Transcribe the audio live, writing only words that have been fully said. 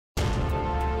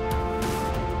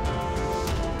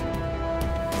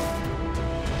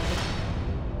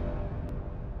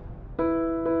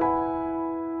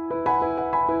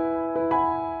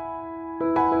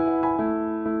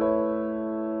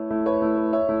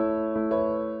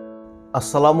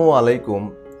আসসালামু আলাইকুম।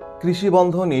 কৃষি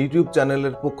বন্ধন ইউটিউব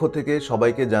চ্যানেলের পক্ষ থেকে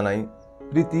সবাইকে জানাই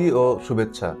প্রীতি ও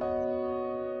শুভেচ্ছা।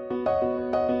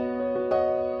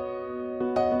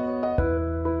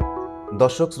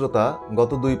 দর্শক শ্রোতা,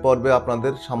 গত 2 পর্বে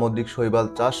আপনাদের সামুদ্রিক শৈবাল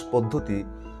চাষ পদ্ধতি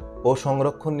ও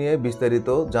সংরক্ষণ নিয়ে বিস্তারিত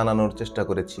জানানোর চেষ্টা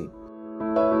করেছি।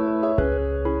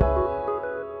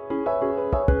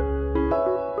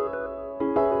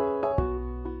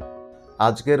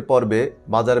 আজকের পর্বে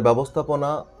বাজার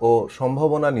ব্যবস্থাপনা ও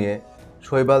সম্ভাবনা নিয়ে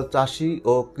শৈবাল চাষি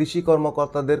ও কৃষি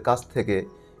কর্মকর্তাদের কাছ থেকে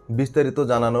বিস্তারিত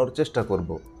জানানোর চেষ্টা করব।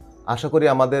 আশা করি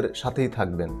আমাদের সাথেই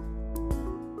থাকবেন।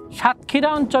 সাতক্ষীরা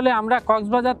অঞ্চলে আমরা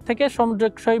কক্সবাজার থেকে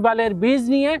সামুদ্রিক শৈবালের বীজ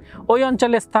নিয়ে ওই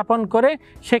অঞ্চলে স্থাপন করে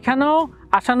সেখানেও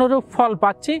আশানুরূপ ফল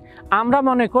পাচ্ছি। আমরা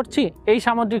মনে করছি এই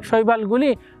সামুদ্রিক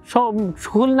শৈবালগুলি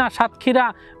খুলনা সাতক্ষীরা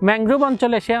ম্যানগ্রোভ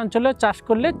অঞ্চলে সেই অঞ্চলে চাষ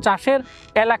করলে চাষের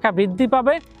এলাকা বৃদ্ধি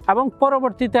পাবে এবং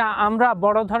পরবর্তীতে আমরা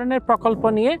বড় ধরনের প্রকল্প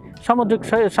নিয়ে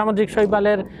সামুদ্রিক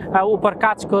শৈবালের উপর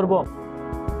কাজ করব।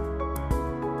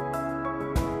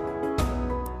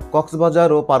 কক্সবাজার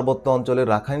ও পার্বত্য অঞ্চলের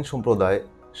রাখাইন সম্প্রদায়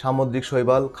সামুদ্রিক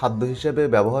শৈবাল খাদ্য হিসেবে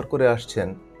ব্যবহার করে আসছেন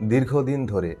দীর্ঘদিন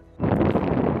ধরে।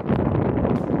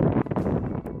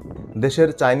 দেশের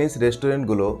চাইনিজ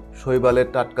রেস্টুরেন্টগুলো শৈবালের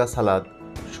টাটকা সালাদ,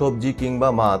 সবজি কিংবা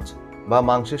মাছ বা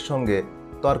মাংসের সঙ্গে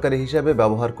তরকারি হিসেবে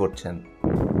ব্যবহার করছেন।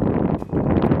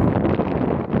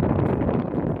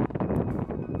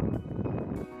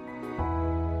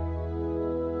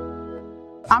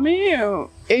 আমি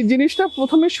এই জিনিসটা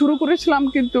প্রথমে শুরু করেছিলাম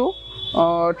কিন্তু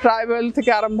ট্রাইবাল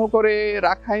থেকে আরম্ভ করে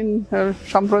রাখাইন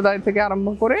সম্প্রদায় থেকে আরম্ভ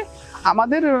করে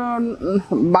আমাদের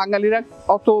বাঙালিরা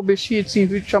অত বেশি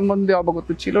সিউইড সম্বন্ধে অবগত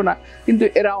ছিল না, কিন্তু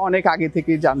এরা অনেক আগে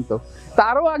থেকেই জানতো।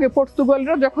 তারও আগে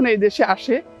পর্তুগালরা যখন এই দেশে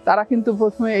আসে তারা কিন্তু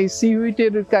প্রথমে এই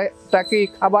সিউইডটাকে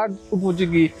খাবার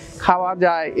উপযোগী খাওয়া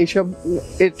যায় এইসব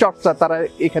এর চর্চা তারা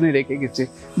এখানে রেখে গেছে।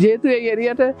 যেহেতু এই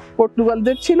এরিয়াটা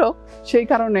পর্তুগালদের ছিল সেই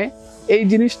কারণে এই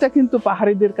জিনিসটা কিন্তু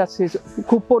পাহাড়িদের কাছে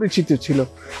খুব পরিচিত ছিল।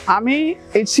 আমি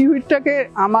এই সিউইডটাকে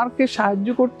আমাকে সাহায্য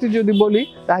করতে যদি বলি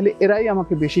তাহলে এরাই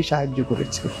আমাকে বেশি সাহায্য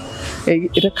করেছে।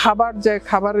 এটা খাবার যায়,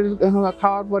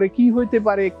 খাওয়ার পরে কি হইতে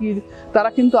পারে কি তারা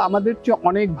কিন্তু আমাদের চেয়ে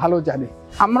অনেক ভালো জানে।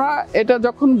 আমরা এটা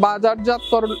যখন বাজারজাত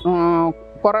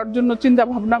করার জন্য চিন্তা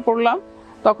ভাবনা করলাম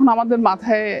তখন আমাদের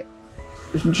মাথায়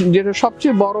যেটা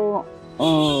সবচেয়ে বড়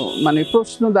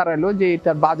প্রশ্ন দাঁড়ালো যে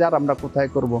এটার বাজার আমরা কোথায়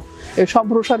করব, এই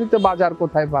সম্প্রসারিত বাজার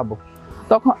কোথায় পাবো।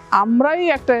 তখন আমরাই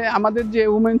আমাদের যে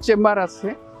উমেন চেম্বার আছে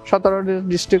 17টা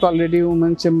ডিস্ট্রিক্ট অলরেডি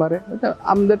উমেন চেম্বারে,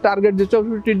 আমাদের টার্গেট যে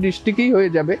 64টি ডিস্ট্রিক্টই হয়ে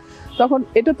যাবে। তখন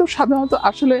এটা তো সাধারণত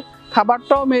আসলে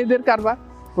খাবারটাও মেয়েদের কারবার,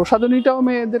 প্রসাধনীটাও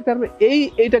মেয়েদের কারবার,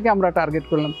 এইটাকে আমরা টার্গেট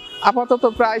করলাম। আপাতত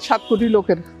প্রায় 7 কোটি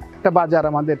লোকের একটা বাজার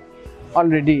আমাদের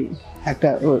অলরেডি একটা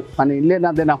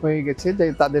লেনা দেনা হয়ে গেছে, যে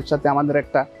তাদের সাথে আমাদের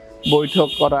একটা বৈঠক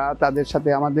করা, তাদের সাথে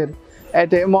আমাদের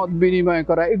একটা মত বিনিময়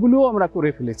করা, এগুলোও আমরা করে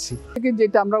ফেলেছি।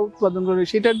 যেটা আমরা উৎপাদন করি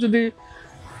সেটার যদি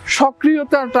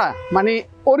সক্রিয়তাটা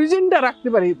অরিজিনটা রাখতে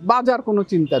পারি, বাজার কোনো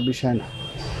চিন্তার বিষয় না।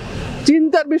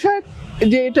 চিন্তার বিষয়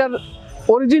যে এটার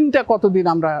অরিজিনটা কতদিন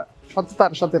আমরা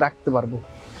সততার সাথে রাখতে পারবো,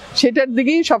 সেটার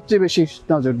দিকেই সবচেয়ে বেশি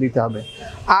নজর দিতে হবে।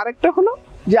 আর একটা হলো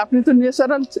যে আপনি তো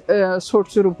ন্যাচারাল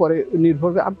সোর্সের উপরে নির্ভর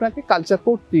করে আপনাকে কালচার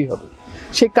করতেই হবে।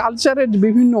 সেই কালচারের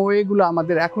বিভিন্ন ওয়েগুলো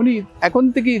আমাদের এখন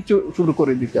থেকেই শুরু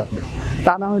করে দিতে হবে,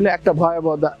 তা না হলে একটা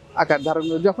ভয়াবহ আকার ধারণ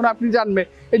করবে। যখন আপনি জানবেন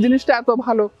এই জিনিসটা এত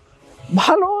ভালো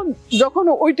যখন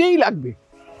ওইটাই লাগবে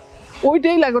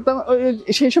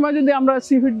সেই সময় যদি আমরা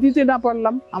সিফিড দিতে না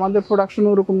পারলাম, আমাদের প্রোডাকশন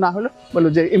ওরকম না হলো, বলো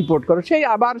যে ইম্পোর্ট করো,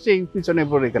 আবার সেই পিছনে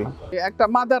পড়ে গেলাম। একটা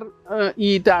মাদার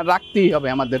ইটা রাখতেই হবে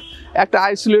আমাদের, একটা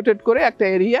আইসোলেটেড করে একটা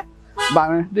এরিয়া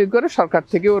বায়োমেট্রিক করে সরকার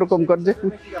থেকে ওরকম করে। যে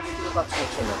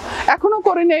এখনো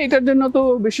করিনি, এটার জন্য তো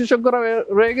বিশেষজ্ঞরা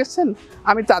রয়ে গেছেন,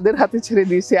 আমি তাদের হাতে ছেড়ে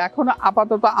দিয়েছি। এখনো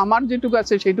আপাতত আমার যেটুকু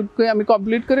আছে সেইটুকুই আমি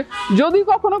কমপ্লিট করে যদি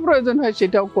কখনো প্রয়োজন হয়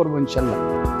সেটাও করবো ইনশাল্লাহ।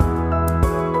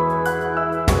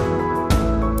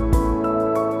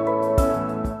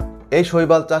 এই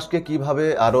শৈবাল চাষকে কিভাবে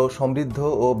আরও সমৃদ্ধ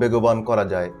ও বেগবান করা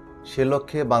যায় সে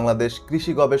লক্ষ্যে বাংলাদেশ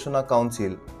কৃষি গবেষণা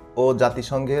কাউন্সিল ও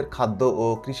জাতিসংঘের খাদ্য ও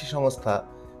কৃষি সংস্থা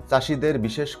চাষিদের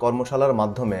বিশেষ কর্মশালার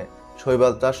মাধ্যমে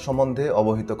শৈবাল চাষ সম্বন্ধে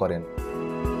অবহিত করেন।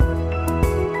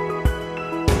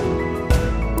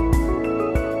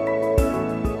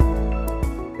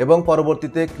 এবং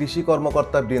পরবর্তীতে কৃষি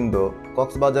কর্মকর্তা বৃন্দ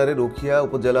কক্সবাজারের উখিয়া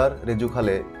উপজেলার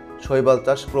রেজুখালে শৈবাল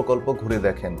চাষ প্রকল্প ঘুরে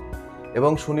দেখেন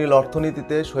এবং সুনীল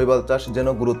অর্থনীতিতে শৈবাল চাষ যেন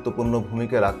গুরুত্বপূর্ণ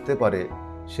ভূমিকা রাখতে পারে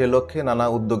সে লক্ষ্যে নানা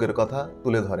উদ্যোগের কথা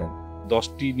তুলে ধরেন।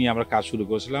 10টি নিয়ে আমরা কাজ শুরু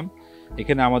করেছিলাম।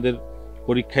 এখানে আমাদের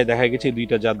পরীক্ষায় দেখা গেছে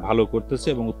 2টা জাত ভালো করতেছে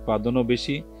এবং উৎপাদনও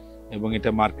বেশি এবং এটা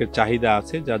মার্কেট চাহিদা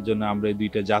আছে, যার জন্য আমরা এই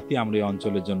দুইটা জাতি আমরা এই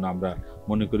অঞ্চলের জন্য আমরা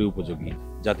মনে করি উপযোগী।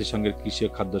 জাতিসংঘের কৃষি ও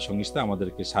খাদ্য সংস্থা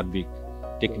আমাদেরকে সার্বিক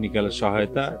টেকনিক্যাল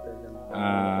সহায়তা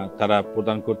তারা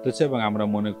প্রদান করতেছে এবং আমরা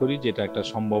মনে করি যে এটা একটা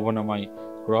সম্ভাবনাময়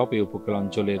ক্রপ এই উপকূল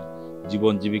অঞ্চলের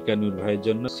জীবন জীবিকা নির্বাহের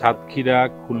জন্য। সাতক্ষীরা,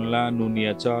 খুলনা,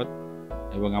 নুনিয়াচর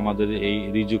এবং আমাদের এই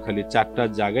রিজুখালী 4টা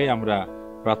জায়গায় আমরা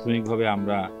প্রাথমিকভাবে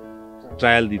আমরা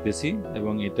ট্রায়াল দিতেছি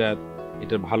এবং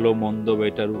এটার ভালো মন্দ বা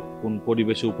এটার কোন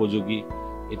পরিবেশে উপযোগী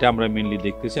এটা আমরা মেনলি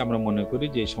দেখতেছি। আমরা মনে করি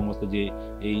যে এই সমস্ত যে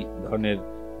এই ধরনের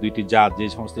দুইটি জাত যে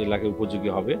সমস্ত এলাকায় উপযোগী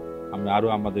হবে, আমরা আরও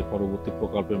আমাদের পরবর্তী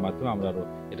প্রকল্পের মাধ্যমে আমরা আরও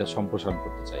এটা সম্প্রসারণ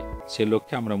করতে চাই। সে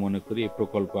লক্ষ্যে আমরা মনে করি এই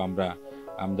প্রকল্প আমরা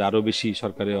আরও বেশি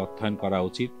সরকারের অর্থায়ন করা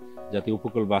উচিত, যাতে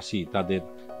উপকূলবাসী তাদের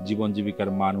জীবন জীবিকার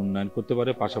মান উন্নয়ন করতে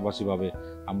পারে, পাশাপাশিভাবে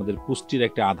আমাদের পুষ্টির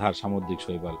একটা আধার সামুদ্রিক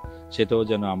শৈবাল, সেটাও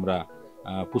যেন আমরা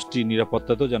পুষ্টি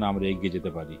নিরাপত্তাতেও যেন আমরা এগিয়ে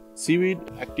যেতে পারি। সিউইড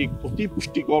একটি অতি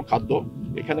পুষ্টিকর খাদ্য।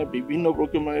 এখানে বিভিন্ন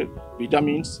রকমের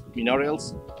ভিটামিনস, মিনারেলস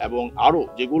এবং আরও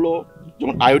যেগুলো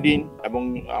যেমন আয়োডিন এবং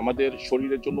আমাদের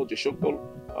শরীরের জন্য যে সকল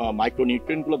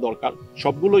মাইক্রোনিউট্রিয়েন্টগুলো দরকার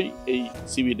সবগুলোই এই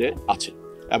সিউইডে আছে।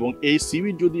 এবং এই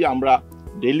সিউইড যদি আমরা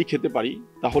ডেইলি খেতে পারি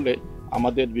তাহলে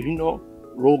আমাদের বিভিন্ন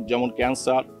রোগ যেমন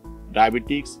ক্যান্সার,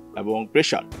 ডায়াবেটিক্স এবং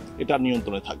প্রেশার এটা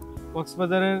নিয়ন্ত্রণে থাকবে।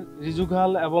 কক্সবাজারের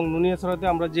রিজুখাল এবং নুনিয়াছড়াতে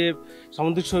আমরা যে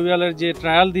সামুদ্রিক শৈবালের যে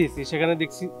ট্রায়াল দিয়েছি সেখানে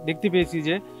দেখতে পেয়েছি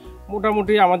যে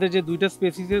মোটামুটি আমাদের যে দুইটা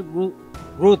স্পেসিসের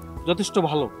গ্রোথ যথেষ্ট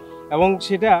ভালো, এবং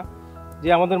সেটা যে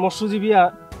আমাদের মৎস্যজীবী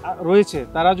রয়েছে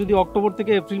তারা যদি অক্টোবর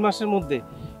থেকে এপ্রিল মাসের মধ্যে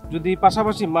যদি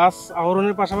পাশাপাশি মাছ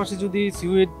আহরণের পাশাপাশি যদি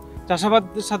সিউইড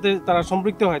চাষাবাদের সাথে তারা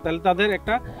সম্পৃক্ত হয় তাহলে তাদের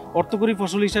একটা অর্থকরী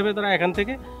ফসল হিসাবে তারা এখান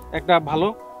থেকে একটা ভালো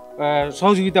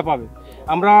সহযোগিতা পাবে।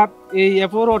 আমরা এই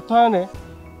এফওর অর্থায়নে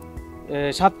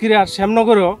সাতক্ষীরার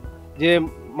শ্যামনগরেও যে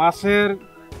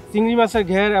চিংড়ি মাছের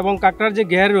ঘের এবং কাঁকড়ার যে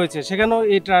ঘের রয়েছে সেখানেও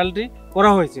এই ট্রায়ালটি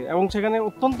করা হয়েছে এবং সেখানে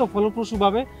অত্যন্ত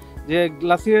ফলপ্রসূভাবে যে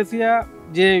গ্লাসিয়াসিয়া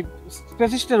যে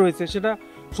স্পেসিসটা রয়েছে সেটা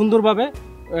সুন্দরভাবে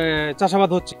চাষাবাদ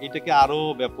হচ্ছে। এটাকে আরো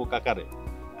ব্যাপক আকারে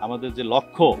আমাদের যে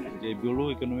লক্ষ্য যে ব্লু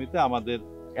ইকোনমিতে আমাদের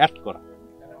অ্যাড করা,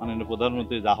 মাননীয়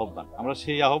প্রধানমন্ত্রীর আহ্বান, আমরা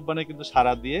সেই আহ্বানে কিন্তু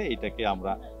সাড়া দিয়ে এটাকে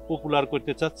আমরা পপুলার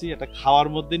করতে চাচ্ছি, এটা খাওয়ার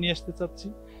মধ্যে নিয়ে আসতে চাচ্ছি।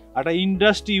 একটা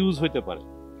ইন্ডাস্ট্রি ইউজ হইতে পারে।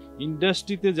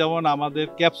 ইন্ডাস্ট্রিতে যেমন আমাদের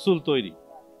ক্যাপসুল তৈরি,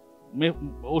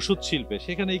 ওষুধ শিল্পে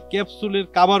সেখানে এই ক্যাপসুলের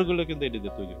কাভারগুলো কিন্তু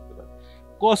এটাতে তৈরি হতে পারে,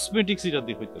 কসমেটিক্স এটা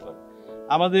দিয়ে হইতে পারে।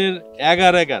 আমাদের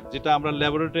এগার যেটা আমরা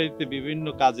ল্যাবরেটরিতে বিভিন্ন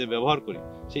কাজে ব্যবহার করি,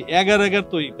 সেই এগার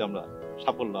তৈরিতে আমরা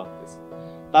সাফল্য আনতেছি।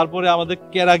 তারপরে আমাদের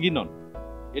ক্যারাগিনন,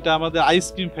 এটা আমাদের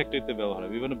আইসক্রিম ফ্যাক্টরিতে ব্যবহার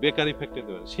হয়, বিভিন্ন বেকারি ফ্যাক্টরিতে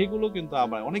ব্যবহার, সেগুলো কিন্তু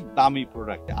আমরা অনেক দামি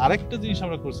প্রোডাক্ট। আরেকটা জিনিস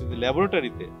আমরা করছি যে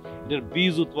ল্যাবরেটরিতে এটার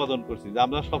বীজ উৎপাদন করছি, যে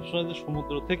আমরা সবসময় যে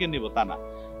সমুদ্র থেকে নিব তা না,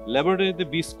 ল্যাবরেটরিতে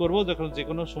বীজ করবো, যখন যে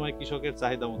কোনো সময় কৃষকের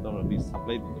চাহিদা মতো আমরা বীজ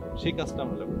সাপ্লাই দিতে পারবো, সেই কাজটা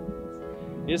আমরা ল্যাবরেটরি।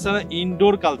 এছাড়া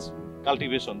ইনডোর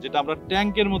কাল্টিভেশন, যেটা আমরা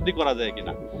ট্যাঙ্কের মধ্যে করা যায়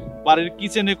কিনা, বাড়ির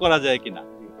কিচেনে করা যায় কিনা,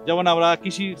 যেমন আমরা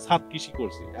ছাদ কৃষি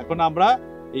করছি, এখন আমরা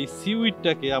এই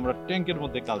সিউইডটাকে আমরা ট্যাঙ্কের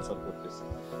মধ্যে কালচার করতেছি।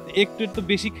 একটু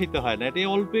বেশি খেতে হয় না, এটা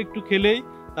অল্প একটু খেলেই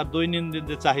তার দৈনন্দিন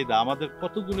যে চাহিদা, আমাদের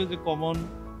কতগুলো যে কমন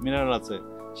মিনারেল আছে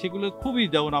সেগুলো খুবই,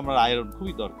 যেমন আমরা আয়রন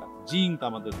খুবই দরকার, জিঙ্ক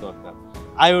আমাদের দরকার,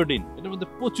 আয়োডিন এটার মধ্যে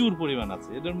প্রচুর পরিমাণ আছে,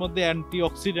 এটার মধ্যে অ্যান্টি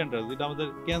অক্সিডেন্ট আছে, যেটা আমাদের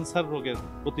ক্যান্সার রোগের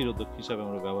প্রতিরোধক হিসাবে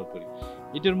আমরা ব্যবহার করি।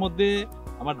 এটার মধ্যে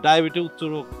আমার ডায়াবেটিস, উচ্চ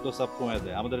রক্তচাপ কমায়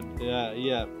দেয়, আমাদের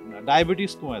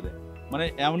ডায়াবেটিস কমায় দেয়। মানে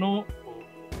এমনও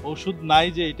ওষুধ নাই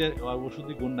যে এটা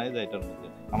ওষুধি গুণ নাই, যে এটার মধ্যে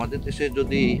আমাদের দেশে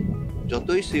যদি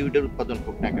যতই সিউইডের উৎপাদন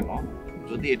হোক না কেন,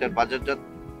 যদি এটার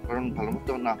বাজারজাতকরণ ভালো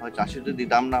মতো না হয়, চাষি যদি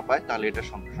দাম না পায়, তাহলে এটা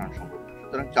সম্প্রসারণ সম্ভব না।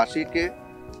 সুতরাং চাষিকে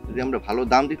যদি আমরা ভালো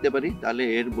দাম দিতে পারি, তাহলে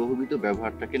এর বহুবিধ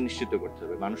ব্যবহারটাকে নিশ্চিত করতে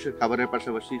হবে। মানুষের খাবারের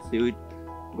পাশাপাশি সিউইড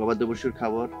গবাদি পশুর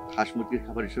খাবার, হাঁস মুরগির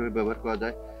খাবার হিসেবে ব্যবহার করা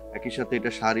যায়, একই সাথে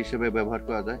এটা সার হিসেবে ব্যবহার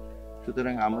করা যায়।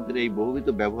 সুতরাং আমাদের এই বহুবিধ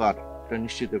ব্যবহারটা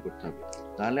নিশ্চিত করতে হবে,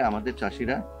 তাহলে আমাদের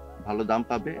চাষিরা ভালো দাম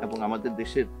পাবে এবং আমাদের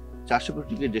দেশের চাষ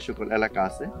উপযোগী যে সকল এলাকা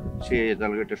আছে সেই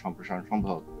এলাকাটা সম্প্রসারণ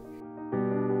সম্ভব হবে।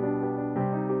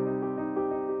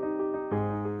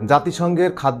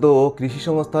 জাতিসংঘের খাদ্য ও কৃষি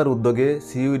সংস্থার উদ্যোগে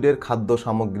সিউইডের খাদ্য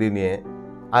সামগ্রী নিয়ে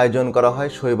আয়োজন করা হয়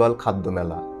শৈবাল খাদ্য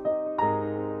মেলা।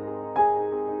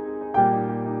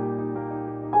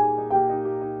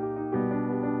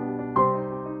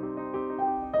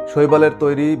 শৈবালের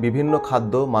তৈরি বিভিন্ন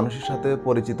খাদ্য মানুষের সাথে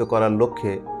পরিচিত করার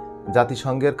লক্ষ্যে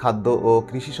জাতিসংঘের খাদ্য ও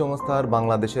কৃষি সংস্থার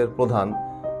বাংলাদেশের প্রধান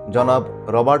জনাব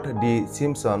রবার্ট ডি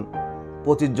সিমসন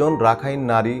 25 জন রাখাইন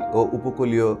নারী ও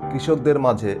উপকূলীয় কৃষকদের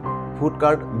মাঝে ফুড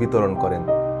কার্ড বিতরণ করেন।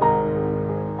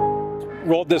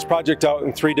 rolled this project out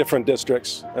in 3 different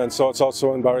districts, and so it's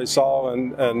also in Barisal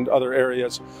and other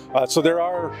areas. So there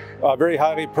are very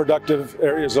highly productive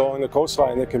areas along the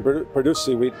coastline that can produce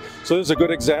seaweed. So this is a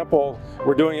good example.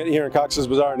 We're doing it here in Cox's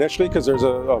Bazar initially because there's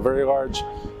a very large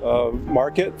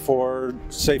market for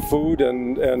safe food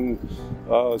and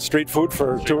street food for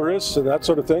tourists and that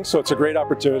sort of thing. So it's a great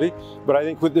opportunity. But I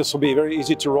think this will be very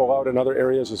easy to roll out in other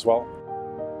areas as well.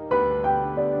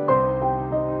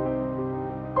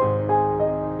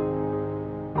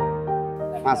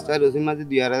 পাঁচটা রসুন মাঝে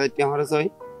 2000 টাকা খরচ হয়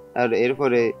আর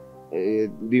এরপরে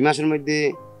 2 মাসের মধ্যে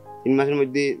 3 মাসের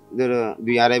মধ্যে ধরো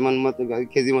 2-2.5 মণ মতো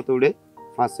কেজি মতো উঠে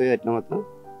 5-6 টাকা মতো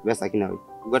বেচা কিনা হয়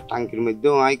গোটা ট্যাঙ্কির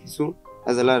মধ্যেও হয় কিছু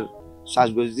আজলার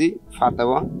শ্বাসগজি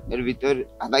ফাটাওয়া এর ভিতর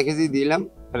আধা কেজি দিলাম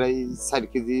প্রায়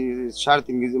 4 কেজি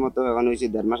 3.5 কেজি মতো এখন হয়েছে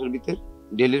 1.5 মাসের ভিতর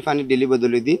ডেলির পানি ডেলি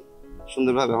বদলে দিই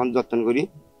সুন্দরভাবে এখন যত্ন করি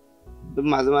তো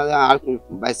মাঝে মাঝে আর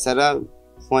বাচ্চারা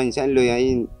পয়সা লই আই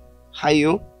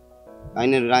খাইও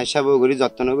আইনের রায়সাবও করি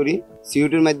যত্ন করি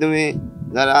সিউটের মাধ্যমে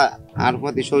যারা আর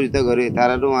প্রতি সহযোগিতা করে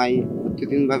তারাও আই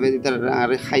প্রতিদিনভাবে তারা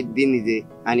আর খাদ্য নিজে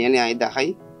আনি আই দেখাই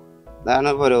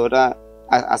দেখানোর পরে ওরা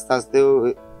আস্তে আস্তে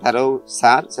তারাও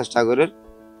চেষ্টা করে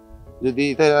যদি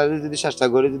তারা যদি চেষ্টা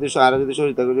করে যদি আর যদি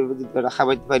সহযোগিতা করে যদি তারা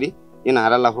খাবাইতে পারি এন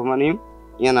আর লাভবান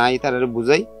ইয়ান আই তারা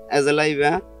বুঝাই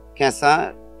এজলাইবা কেঁচা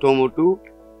টমেটো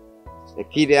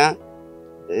কিরা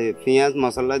পেঁয়াজ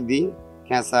মশলা দিই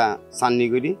কেঁচা চাননি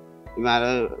করি আর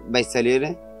 22 সালের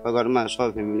ঘরমা সব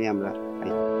ফ্যামিলি আমরা খাই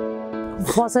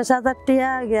 50,000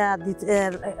 টাকা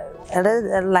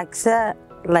লাগছে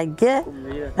লাগে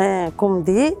কম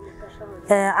দি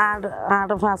আর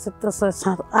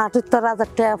 78,000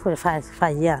 টাকা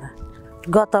পাই আর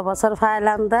গত বছর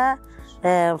পাইলাম দা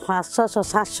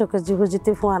 500-700 কেজি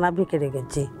হুজিতে ফুয়ানা বিক্রি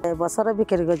করছি বছরে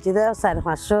বিক্রি করছি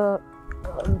 400-500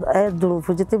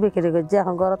 পুজিতে বিক্রি করছি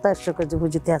এখন ঘরত 100 কেজি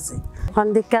পুজিতে আছে এখন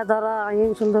দীক্ষা ধরো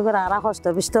ইন সুন্দর করে আরা কষ্ট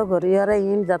বিষ্ট করি ওরা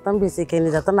ইন যতন বেশি কিনি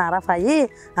যতন আরা পাই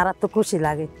আর তো খুশি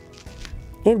লাগে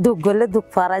ইন দুঃখ গলে দুঃখ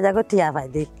পারা যাগো টিয়া পাই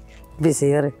দিই বেশি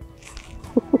করে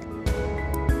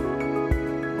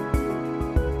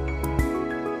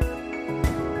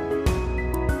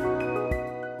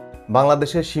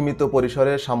বাংলাদেশে সীমিত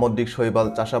পরিসরে সামুদ্রিক শৈবাল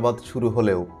চাষাবাদ শুরু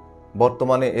হলেও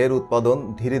বর্তমানে এর উৎপাদন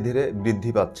ধীরে ধীরে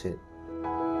বৃদ্ধি পাচ্ছে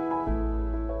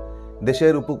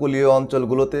দেশের উপকূলীয়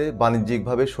অঞ্চলগুলোতে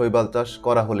বাণিজ্যিকভাবে শৈবাল চাষ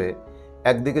করা হলে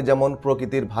একদিকে যেমন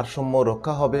প্রকৃতির ভারসাম্য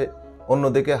রক্ষা হবে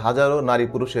অন্যদিকে হাজারো নারী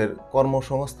পুরুষের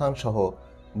কর্মসংস্থান সহ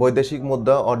বৈদেশিক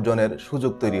মুদ্রা অর্জনের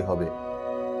সুযোগ তৈরি হবে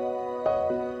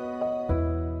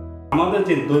আমাদের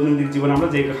যে দৈনন্দিন জীবনে আমরা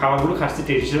যে খাবারগুলো খাচ্ছি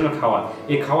ট্রেডিশনাল খাবার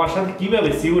এই খাওয়ার সাথে কীভাবে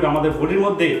সিউড আমাদের বডির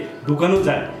মধ্যে ঢুকানো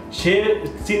যায় সে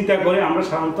চিন্তা করে আমরা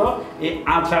সাধারণত এই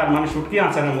আচার মানে শুটকি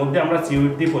আচারের মধ্যে আমরা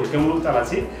সিউড দিয়ে পরীক্ষামূলক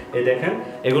চালাচ্ছি এই দেখেন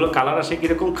এগুলো কালার আসে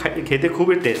কীরকম খেতে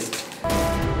খুবই টেস্ট